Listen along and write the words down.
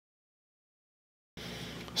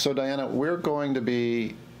So Diana, we're going to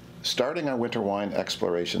be starting our winter wine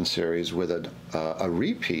exploration series with a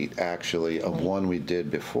repeat, actually, of one we did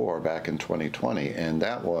before back in 2020, and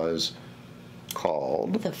that was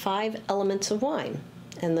called The 5 Elements of Wine.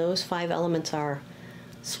 And those 5 elements are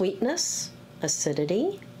sweetness,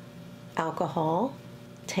 acidity, alcohol,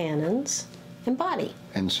 tannins, and body.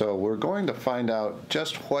 And so we're going to find out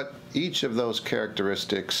just what each of those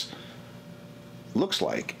characteristics looks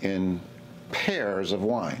like in pairs of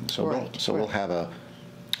wine. So we'll have a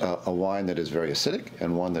wine that is very acidic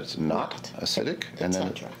and one that's not acidic,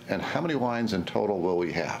 and how many wines in total will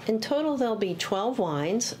we have? In total, there'll be 12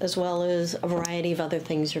 wines, as well as a variety of other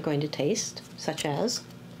things you're going to taste, such as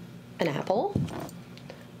an apple,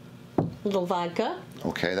 a little vodka.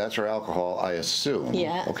 Okay, that's our alcohol, I assume.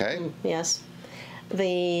 Yeah. Okay. Yes.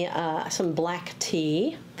 Some black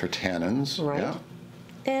tea. For tannins. Right. Yeah.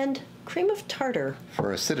 And cream of tartar.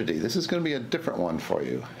 For acidity. This is going to be a different one for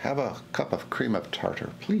you. Have a cup of cream of tartar,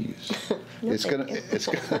 please. It's gonna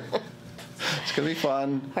be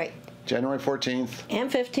fun. All right. January 14th.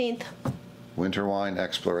 And 15th. Winter Wine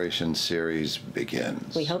Exploration Series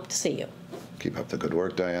begins. We hope to see you. Keep up the good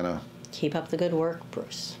work, Diana. Keep up the good work,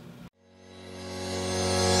 Bruce.